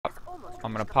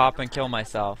I'm gonna pop and kill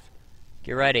myself.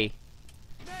 Get ready.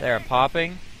 There, I'm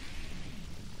popping.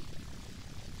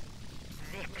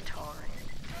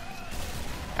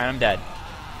 And I'm dead.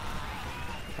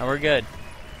 And we're good.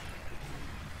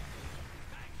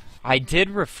 I did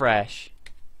refresh.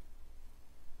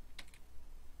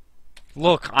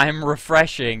 Look, I'm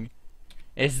refreshing.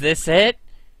 Is this it?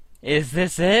 Is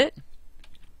this it?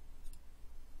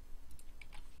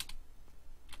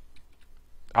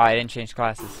 Oh, I didn't change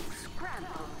classes.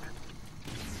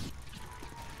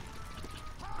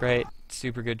 Great.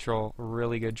 Super good troll.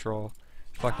 Really good troll.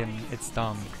 Fucking, it's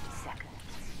dumb.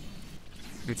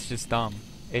 It's just dumb.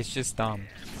 It's just dumb.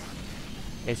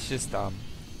 It's just dumb.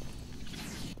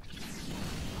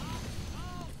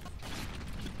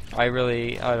 I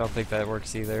don't think that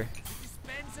works either.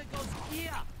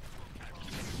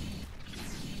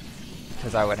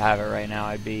 Because I would have it right now.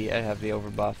 I'd have the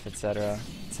overbuff, etc.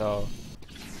 So.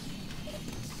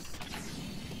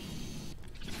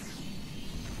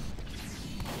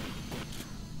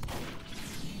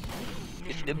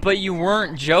 But you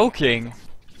weren't joking.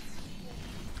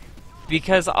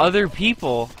 Because other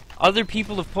people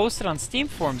have posted on Steam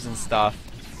forums and stuff.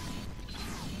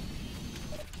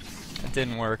 It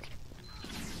didn't work.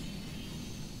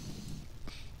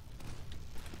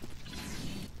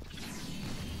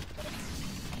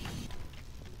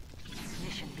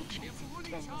 Mission begins in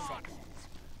 10 seconds.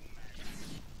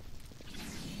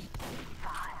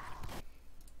 5.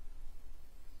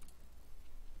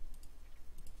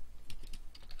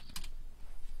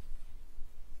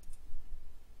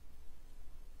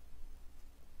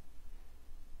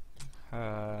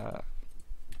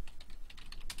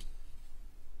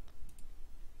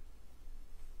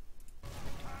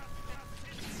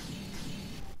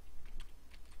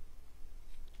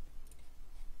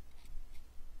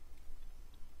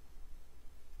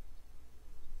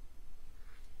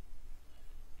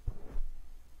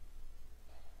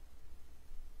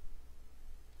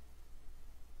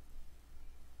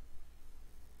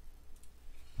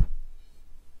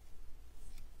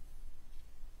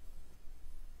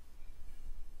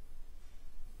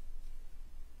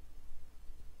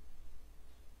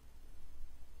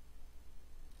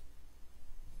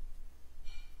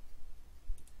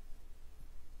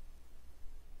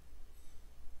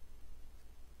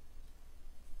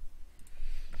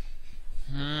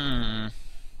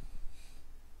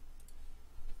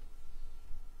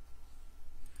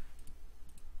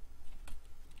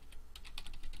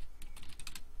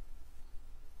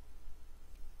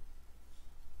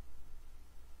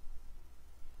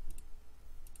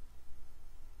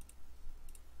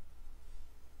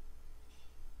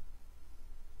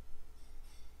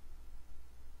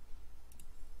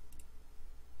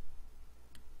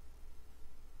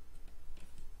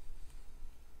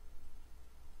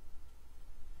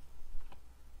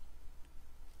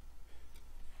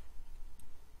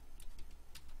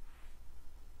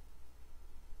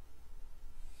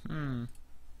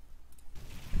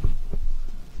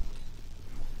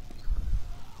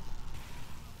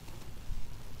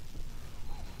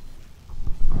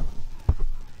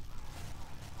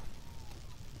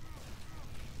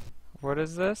 What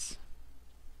is this?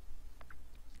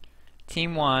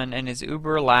 Team 1 and his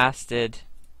Uber lasted.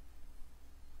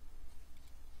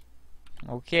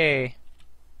 Okay.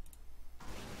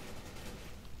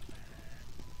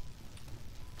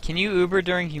 Can you Uber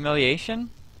during humiliation?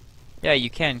 Yeah,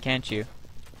 you can, can't you?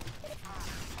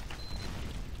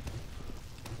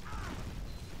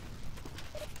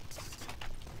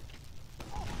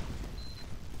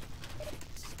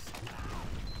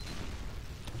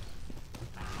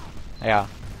 Yeah.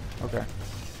 Okay.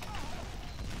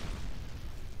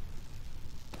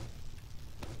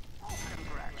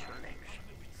 Congratulations.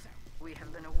 We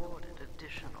have been awarded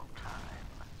additional time.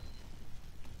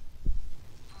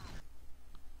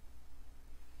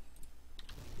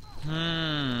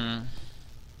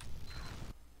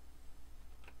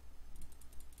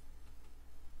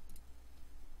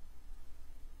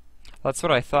 That's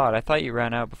what I thought. I thought you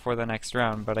ran out before the next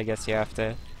round, but I guess you have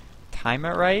to time it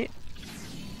right?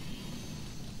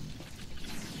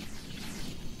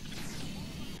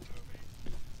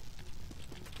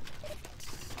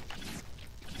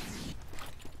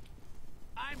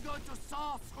 I'm going to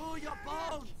saw through your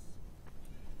bones!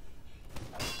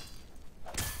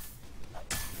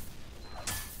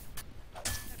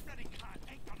 That bloody cart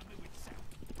ain't gonna move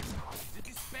itself. The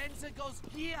dispenser goes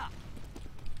here!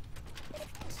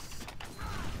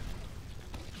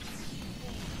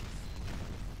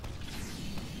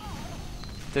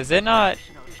 Does it not?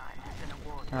 Additional time has been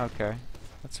awarded. Okay.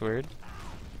 That's weird.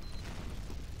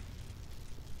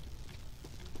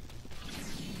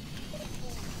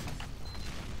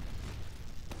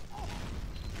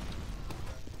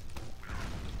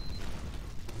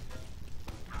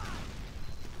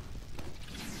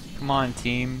 Come on,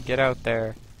 team. Get out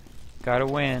there. Gotta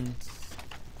win.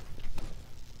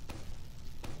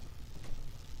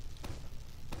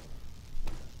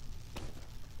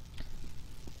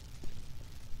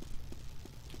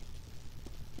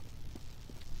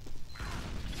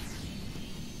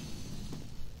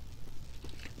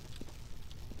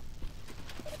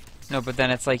 No, but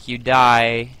then it's like you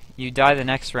die the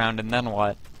next round, and then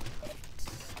what?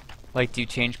 Like, do you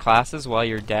change classes while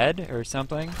you're dead, or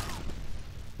something?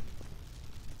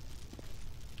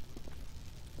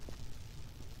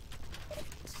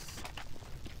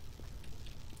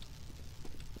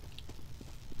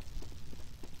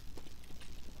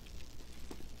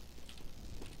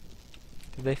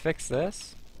 Did they fix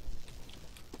this?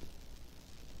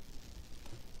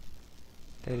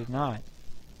 They did not.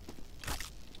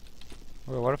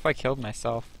 Well, what if I killed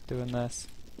myself doing this?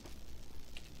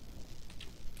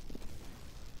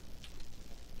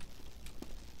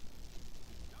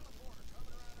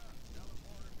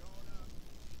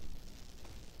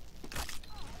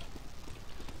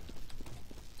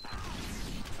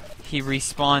 He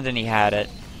respawned and he had it.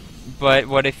 But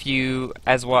what if you,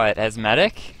 as what? As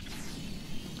medic?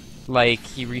 Like,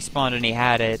 he respawned and he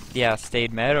had it, yeah,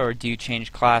 stayed med, or do you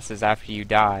change classes after you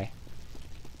die?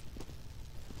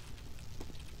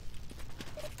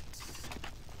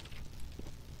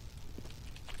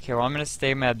 Okay, well I'm gonna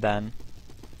stay med then.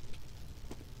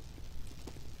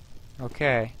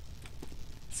 Okay.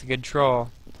 It's a good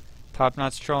troll.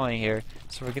 Top-notch trolling here.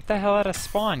 So get the hell out of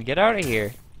spawn. Get out of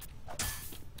here.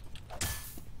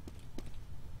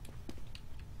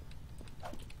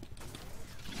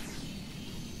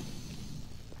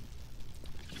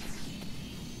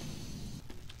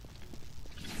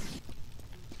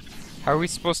 How are we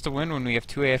supposed to win when we have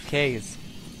 2 AFKs?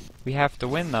 We have to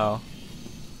win though.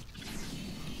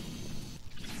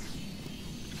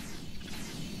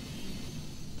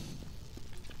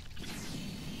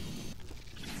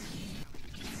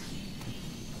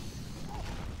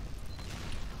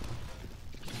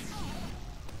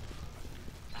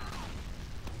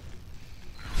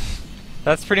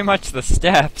 That's pretty much the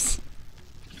steps.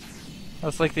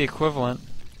 That's like the equivalent.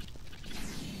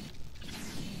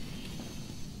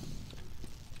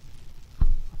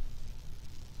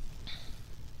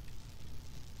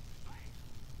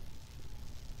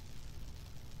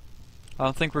 I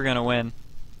don't think we're gonna win.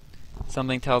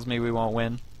 Something tells me we won't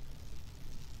win.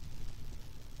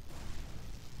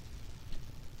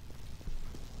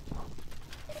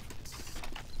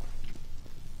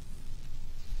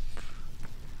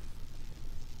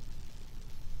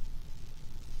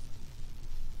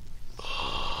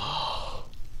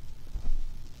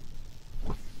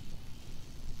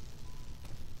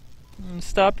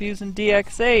 Stop using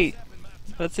DX8.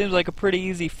 That seems like a pretty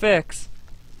easy fix.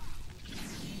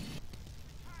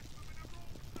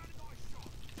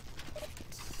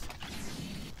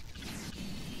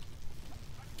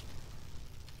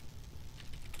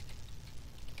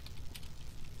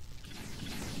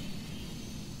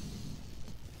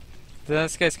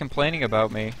 This guy's complaining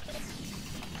about me.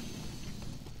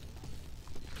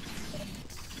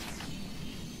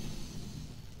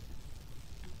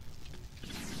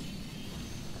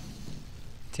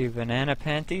 Two banana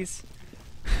panties?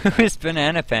 Who is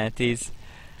banana panties?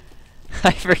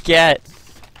 I forget.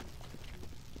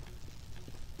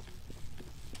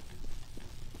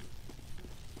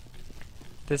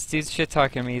 This dude's shit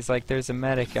talking me. He's like, there's a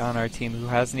medic on our team who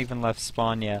hasn't even left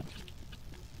spawn yet.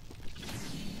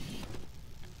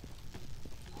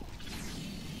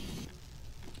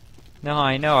 No,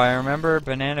 I know. I remember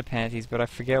banana panties, but I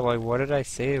forget, like, what did I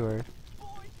say to her?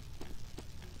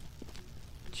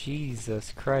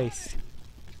 Jesus Christ.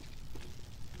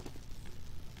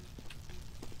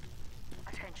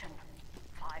 Attention.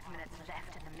 5 minutes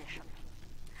left in the mission.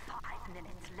 5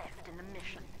 minutes left in the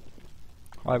mission.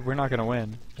 Well, we're not gonna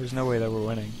win. There's no way that we're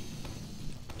winning.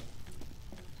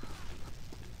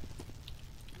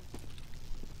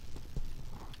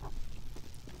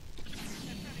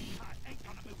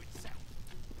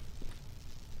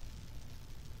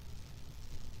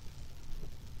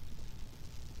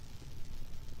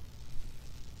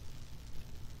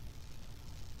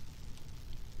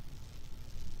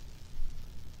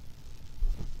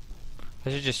 I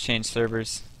should just change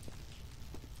servers.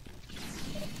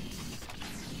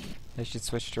 I should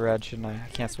switch to red, shouldn't I? I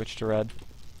can't switch to red.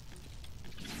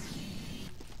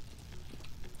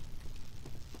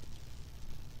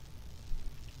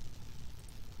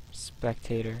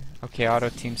 Spectator. Okay, auto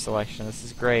team selection. This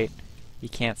is great. You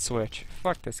can't switch.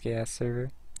 Fuck this gay ass server.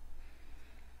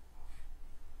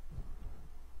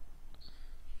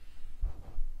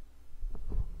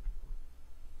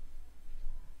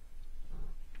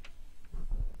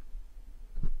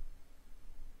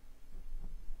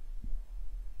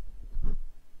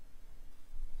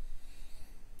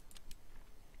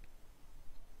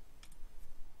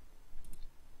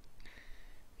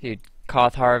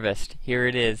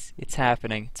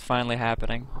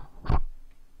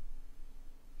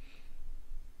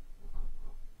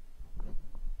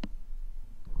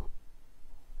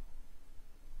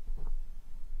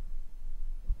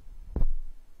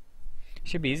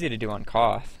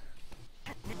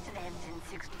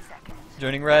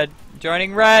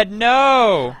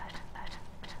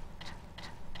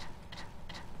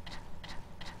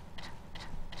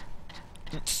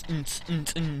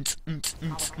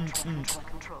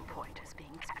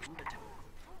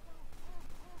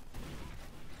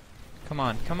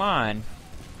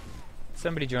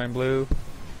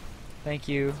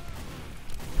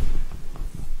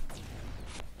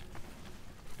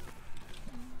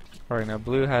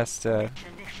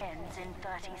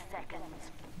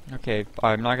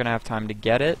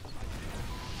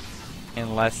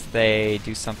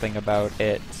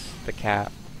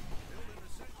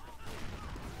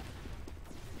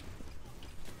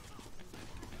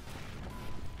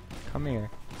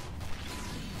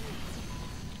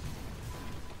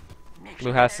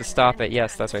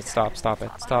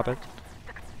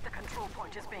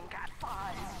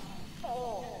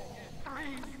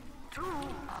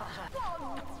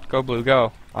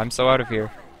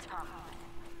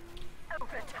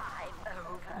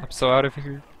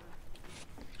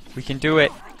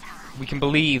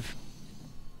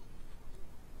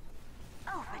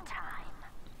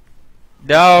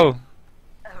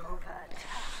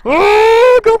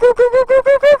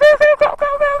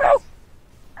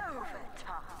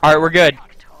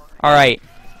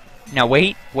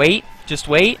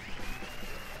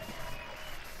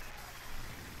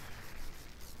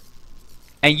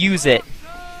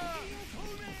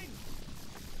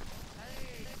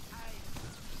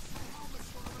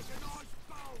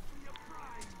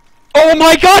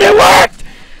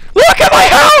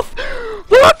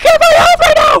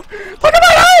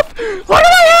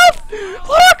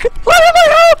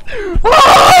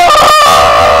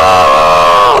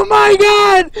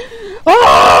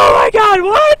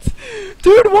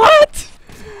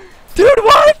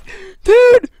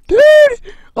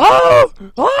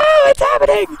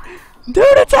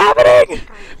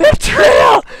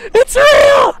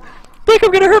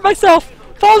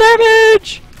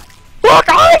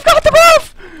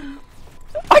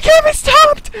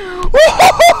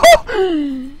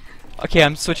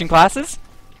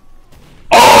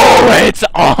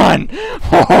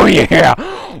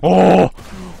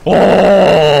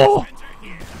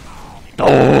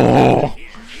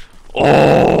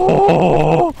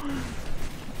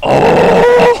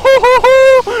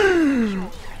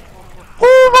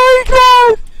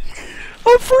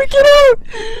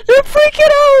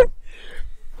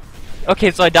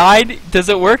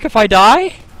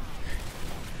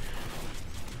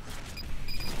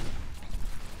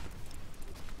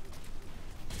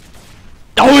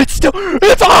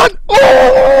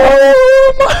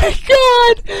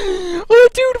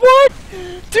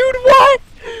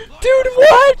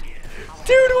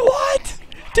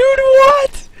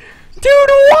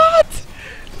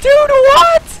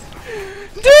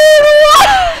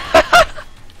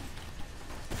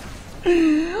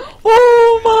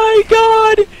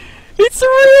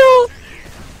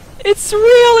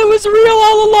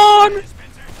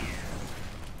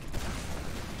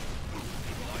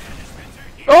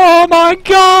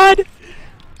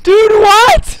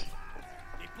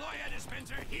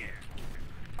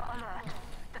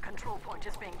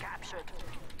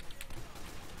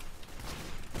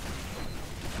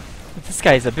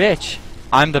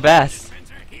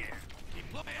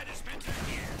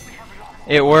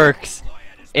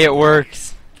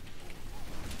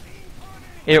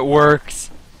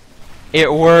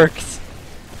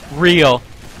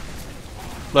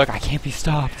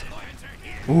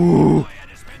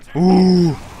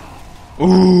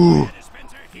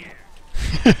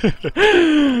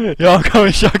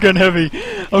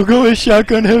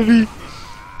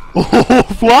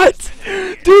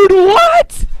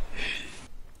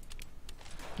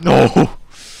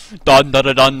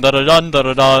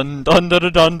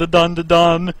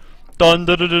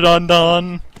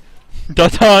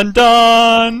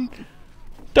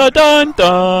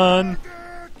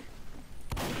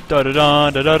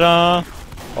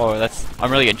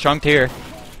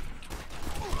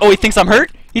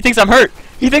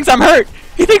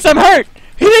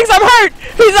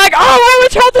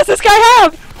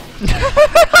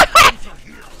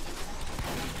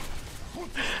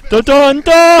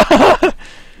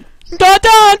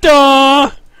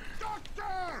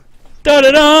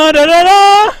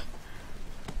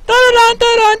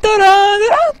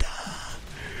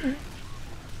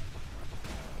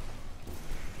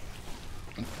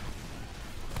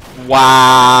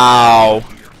 Wow.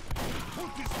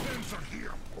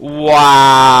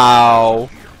 Wow.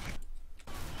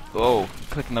 Oh,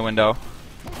 click in the window.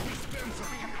 We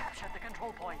have captured the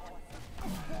control point.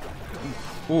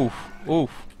 Oof. Oof.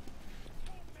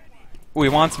 Ooh, he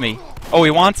wants me. Oh,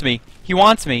 he wants me. He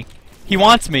wants me. He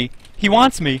wants me. He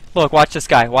wants me. Look, watch this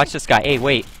guy. Watch this guy. Hey,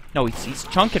 wait. No, he's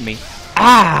chunking me.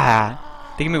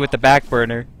 Ah! They get me with the back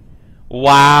burner.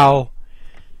 Wow.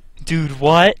 Dude,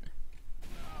 what?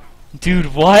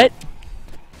 Dude, what?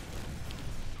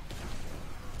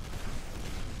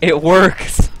 It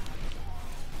works.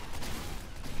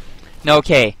 No,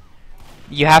 okay.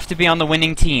 You have to be on the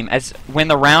winning team. As when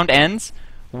the round ends,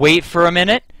 wait for a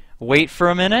minute. Wait for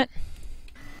a minute.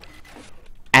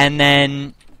 And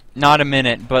then not a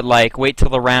minute, but like wait till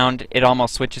the round it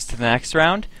almost switches to the next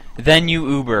round. Then you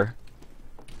Uber.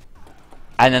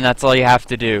 And then that's all you have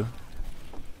to do.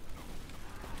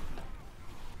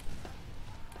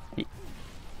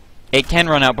 It can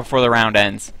run out before the round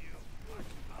ends.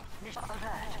 Mission alert.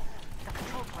 The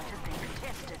control point is being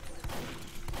contested.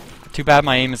 Too bad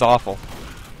my aim is awful.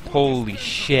 Holy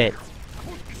shit.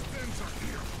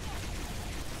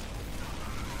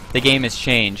 The game has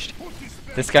changed.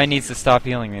 This guy needs to stop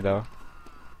healing me though.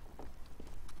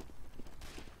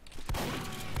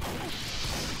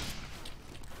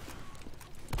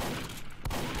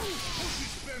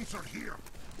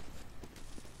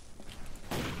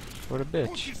 What a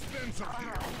bitch.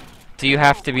 Do you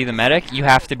have to be the medic? You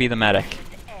have to be the medic.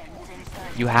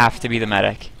 You have to be the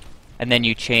medic. And then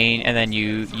you chain, and then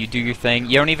you do your thing.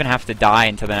 You don't even have to die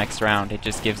until the next round. It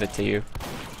just gives it to you.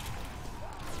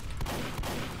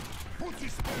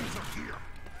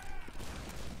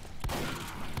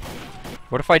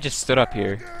 What if I just stood up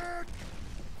here?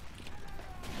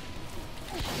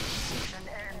 Mission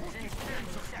ends in 30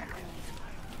 seconds.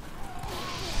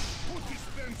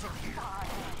 5,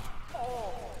 4,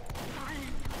 3,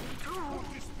 2,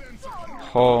 1.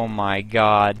 Oh my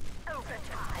god. Overtime.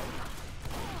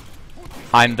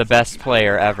 I'm the best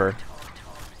player ever.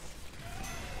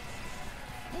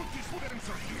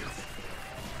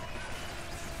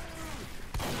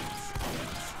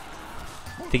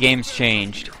 The game's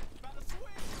changed.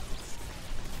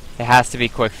 It has to be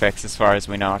quick fix as far as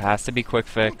we know. It has to be quick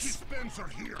fix.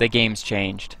 The game's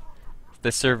changed.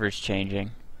 The server's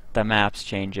changing. The map's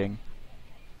changing.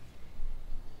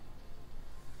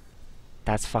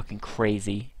 That's fucking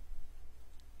crazy.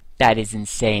 That is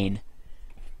insane.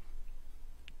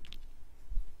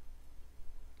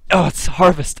 Oh, it's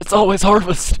harvest. It's always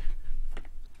harvest.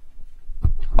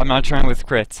 I'm not trying with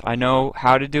crits. I know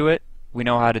how to do it. We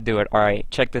know how to do it. Alright,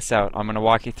 check this out. I'm gonna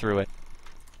walk you through it.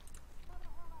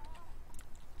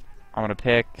 I'm gonna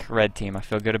pick red team. I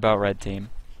feel good about red team.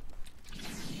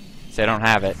 See, I don't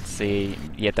have it. See,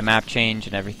 you get the map change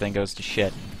and everything goes to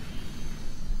shit.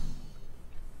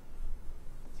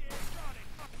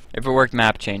 If it worked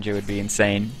map change, it would be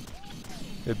insane.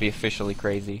 It would be officially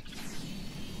crazy.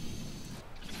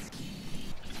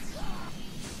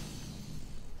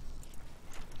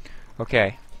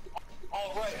 Okay.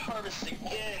 Alright, harvest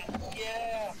again.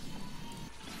 Yeah.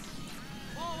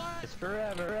 It's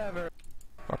forever.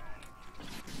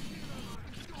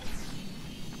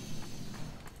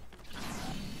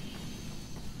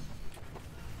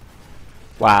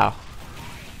 Wow.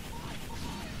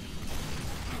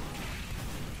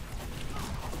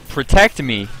 Protect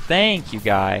me. Thank you,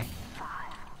 guy. 5,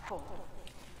 4,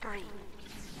 3,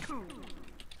 2,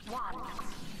 1.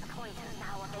 The point is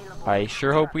now available. I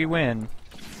sure hope we win.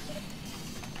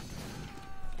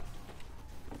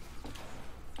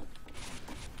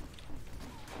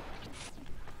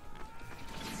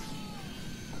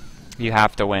 You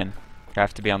have to win. You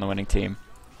have to be on the winning team.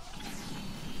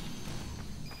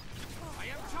 I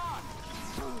am charged.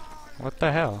 What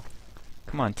the hell?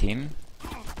 Come on, team.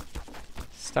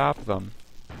 Stop them.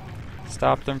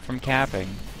 Stop them from capping.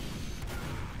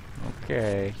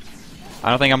 Okay. I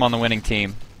don't think I'm on the winning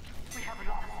team. We have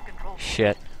lost control.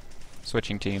 Shit.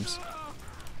 Switching teams.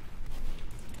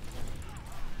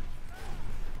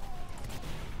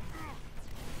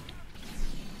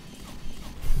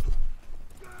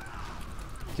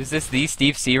 Is this the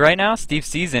Steve C right now? Steve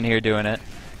C's in here doing it.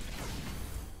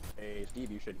 Hey,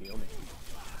 Steve, you should heal me.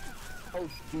 Oh,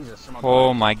 Jesus.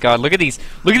 Oh my god, look at these!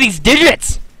 Look at these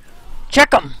digits!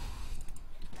 Check them!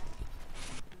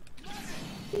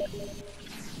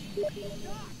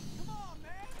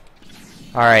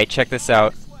 Alright, check this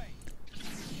out.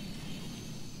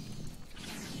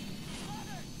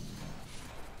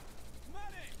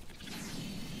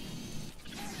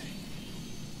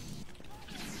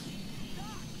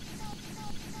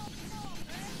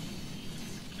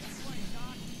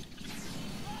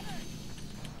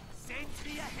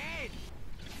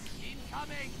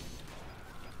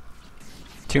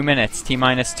 2 minutes. T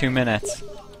minus 2 minutes.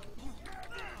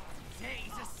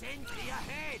 There's a sentry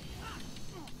ahead.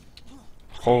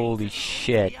 Holy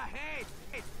shit. Ahead.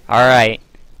 Alright.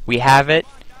 We have it.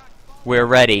 We're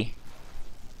ready.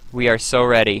 We are so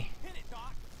ready. Hit it,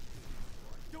 Doc.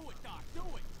 Do it, Doc. Do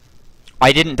it.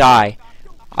 I didn't die.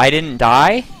 I didn't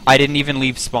die. I didn't even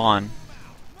leave spawn.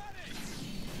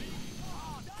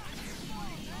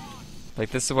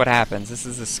 Like, this is what happens. This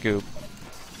is the scoop.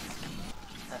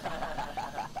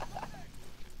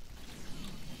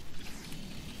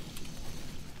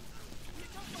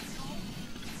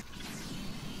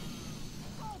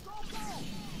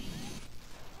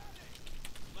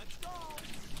 Let's go.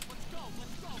 Let's go.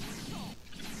 Let's go.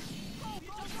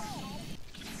 Let's go.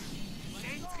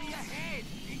 Sentry ahead.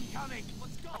 Incoming.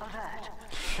 Let's go.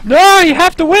 No, you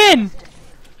have to win!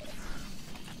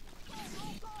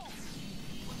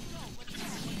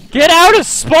 Get out of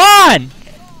spawn!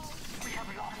 We have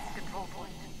lost control point.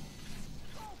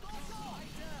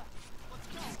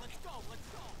 Let's go. Let's go. Let's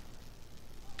go.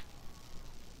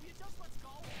 You just let's go.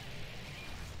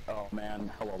 Oh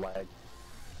man, hello lag.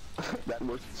 That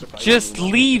worked surprisingly Just well.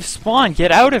 leave spawn.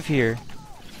 Get out of here.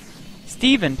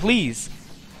 Steven, please.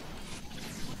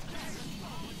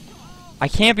 I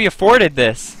can't be afforded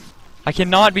this. I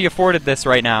cannot be afforded this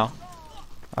right now.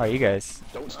 Alright, you guys.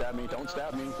 Don't stab me, don't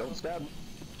stab me, don't stab me.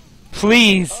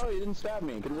 Please. Oh, you didn't stab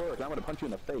me. Good work. I'm gonna punch you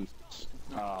in the face.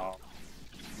 Oh.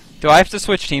 Do I have to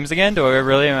switch teams again? Do I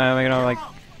really? Am I gonna, like,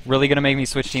 really gonna make me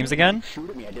switch teams again? Shoot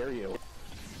at me, I dare you.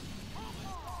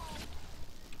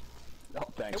 Oh,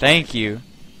 thanks. Thank you.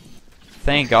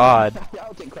 Thank God.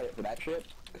 I'll take credit for that shit.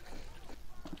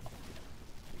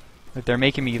 That they're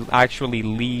making me actually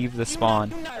leave the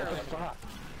spawn.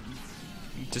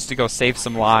 Just to go save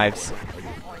some lives.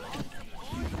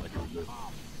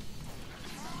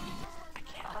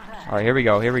 Alright, here we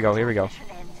go, here we go, here we go.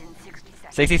 Ends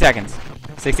in 60 seconds.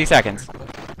 60 seconds. 60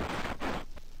 seconds.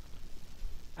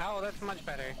 Oh, that's much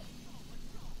better.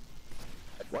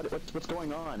 What's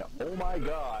going on? Oh my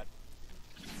god.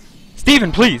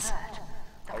 Steven, please!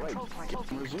 The Alright, control point will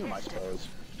be resume, I suppose.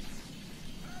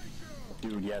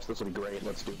 Dude, yes, this will be great.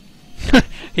 Let's do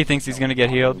He thinks he's gonna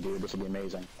get healed. Dude, this will be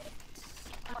amazing.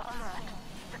 alert.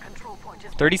 The control point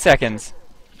is 30 seconds.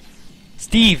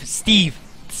 Steve,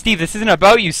 this isn't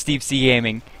about you, Steve C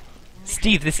Gaming.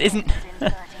 Steve, this isn't... in 30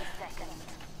 seconds.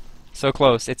 So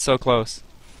close, it's so close.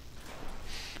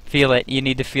 Feel it, you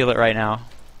need to feel it right now.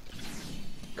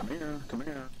 Come here, come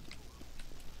here.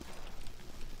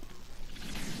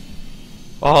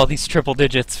 Oh, these triple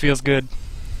digits, feels good.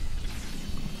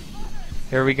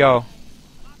 Here we go.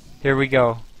 Here we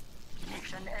go.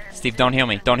 Mission ends Steve, don't heal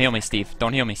me. Don't heal me, Steve.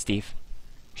 Don't heal me, Steve.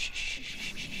 Shh, shh, shh,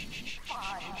 shh, shh, shh, shh.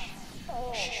 5,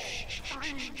 4,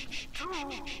 3, 2,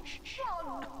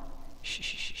 1. Shh,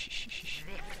 shh, shh, shh, shh, shh.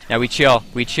 Now we chill.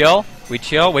 We chill. We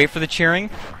chill. Wait for the cheering.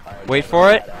 Alright, Wait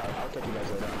for it. I'll catch you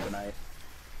guys later on tonight.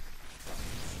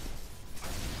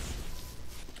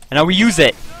 And now we use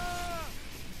it.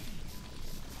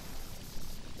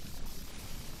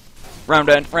 Round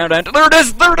end, round end. There it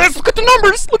is! There it is! Look at the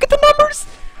numbers! Look at the numbers!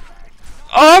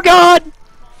 Oh god!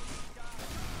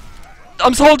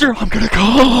 I'm soldier! I'm gonna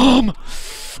come!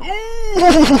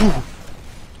 Ooh.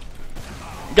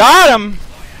 Got him!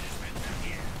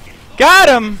 Got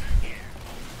him!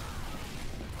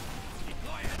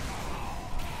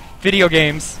 Video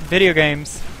games. Video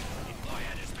games.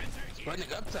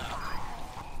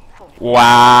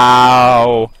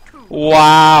 Wow!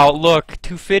 Wow! Look,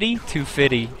 250?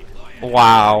 250.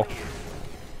 Wow.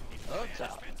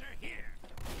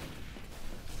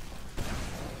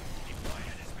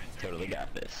 Totally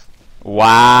got this.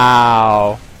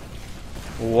 Wow.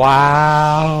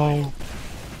 Wow.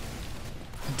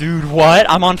 Dude, what?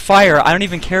 I'm on fire. I don't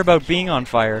even care about being on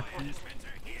fire.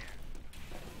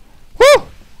 Woo!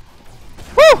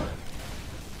 Woo!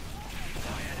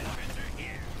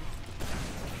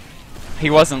 He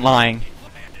wasn't lying.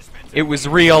 It was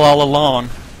real all along.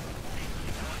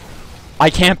 I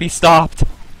can't be stopped.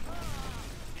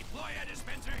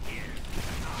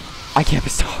 I can't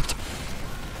be stopped.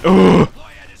 Ugh.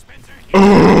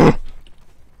 Ugh.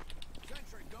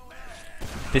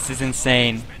 This is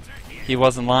insane. He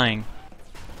wasn't lying.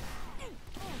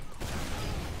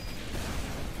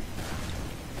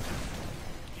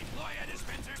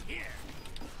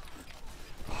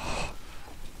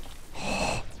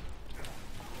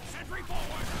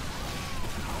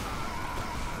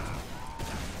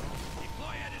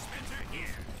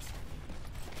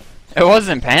 It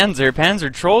wasn't Panzer.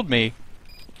 Panzer trolled me.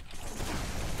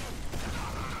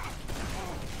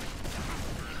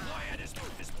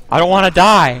 I don't want to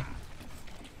die.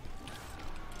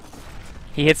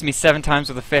 He hits me 7 times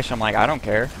with a fish. I'm like, I don't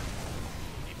care.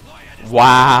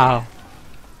 Wow.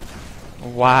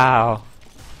 Wow.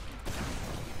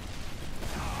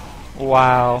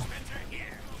 Wow.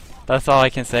 That's all I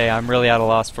can say. I'm really at a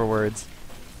loss for words.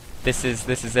 This is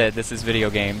it. This is video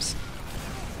games.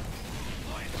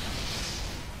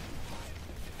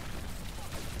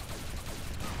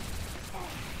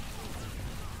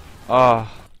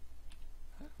 Oh.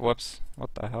 Whoops.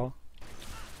 What the hell?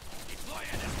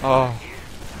 Oh.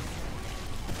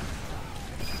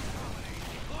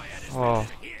 Oh.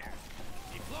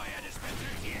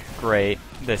 Great.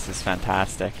 This is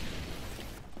fantastic.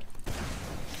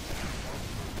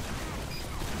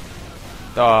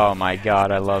 Oh my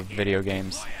god, I love video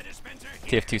games.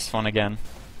 TF2's fun again.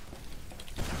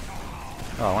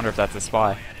 Oh, I wonder if that's a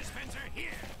spy.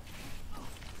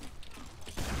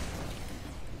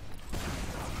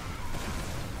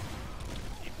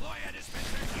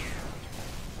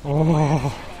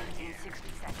 Oh.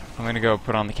 I'm gonna go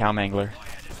put on the cow mangler.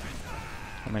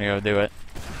 I'm gonna go do it.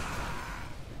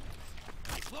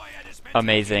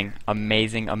 Amazing,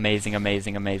 amazing, amazing,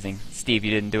 amazing, amazing. Steve,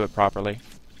 you didn't do it properly.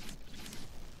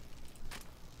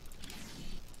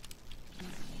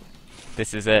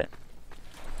 This is it.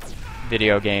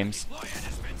 Video games.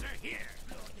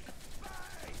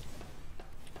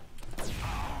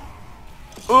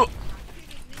 Oh!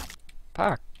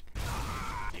 Fuck.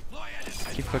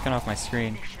 Keep clicking off my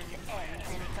screen.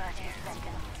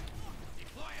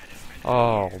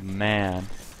 Oh, man.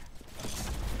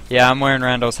 Yeah, I'm wearing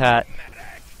Randall's hat.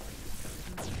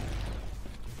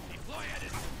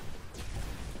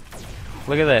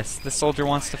 Look at this. This soldier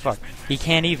wants to fuck. He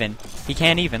can't even. He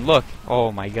can't even. Look.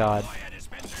 Oh my god.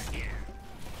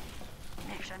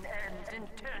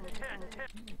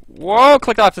 Whoa!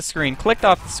 Clicked off the screen. Clicked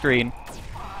off the screen.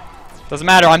 Doesn't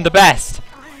matter. I'm the best.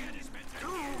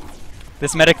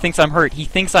 This medic thinks I'm hurt. He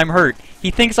thinks I'm hurt. He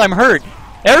thinks I'm hurt.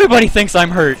 Everybody thinks I'm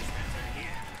hurt.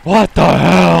 What the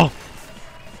hell?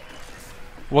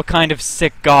 What kind of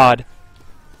sick god?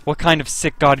 What kind of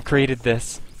sick god created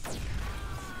this?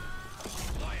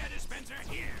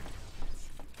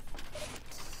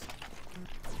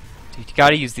 Dude, you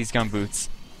gotta use these gun boots.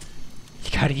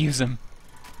 You gotta use them.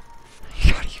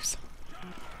 You gotta use them.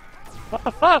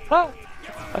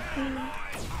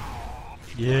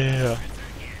 Yeah.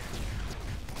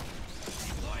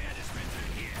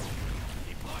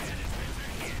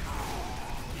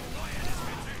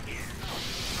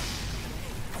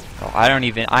 Oh, I don't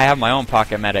even. I have my own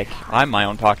pocket medic. I'm my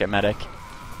own pocket medic. 3,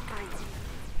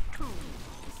 2,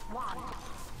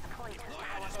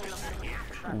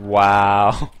 1.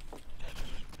 Wow.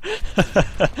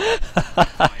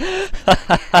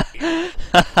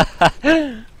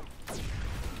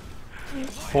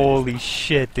 Holy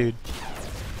shit, dude.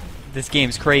 This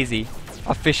game's crazy.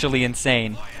 Officially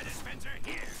insane.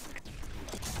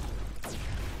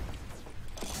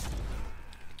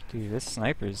 Dude, this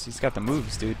sniper's, he's got the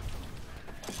moves, dude.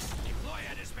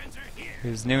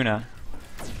 Here's Nuna.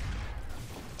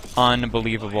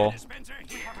 Unbelievable.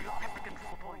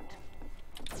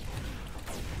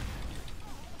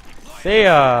 They,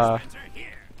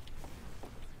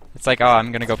 it's like, oh,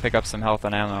 I'm gonna go pick up some health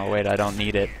and ammo. Wait, I don't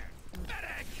need it.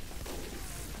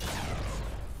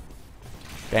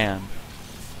 Damn.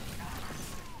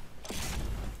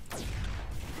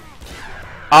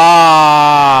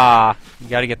 Ah! You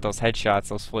gotta get those headshots,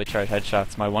 those fully charged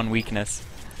headshots. My one weakness.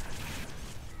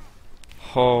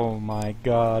 Oh my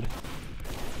god.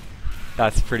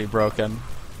 That's pretty broken.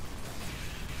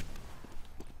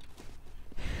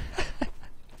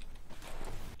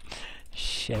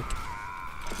 Shit.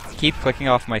 Keep clicking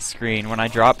off my screen. When I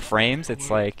drop frames, it's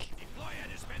like...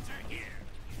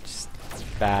 just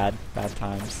bad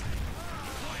times.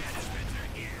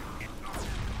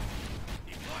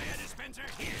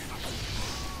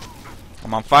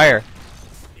 I'm on fire.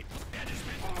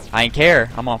 I ain't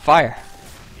care. I'm on fire.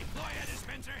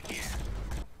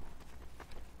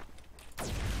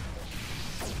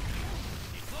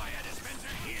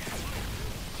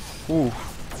 Ooh.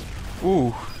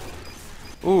 Ooh.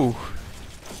 Ooh.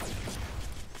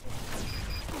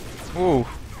 Ooh.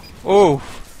 Ooh.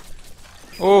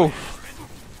 Ooh.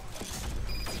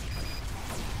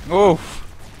 Ooh.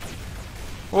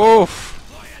 Ooh.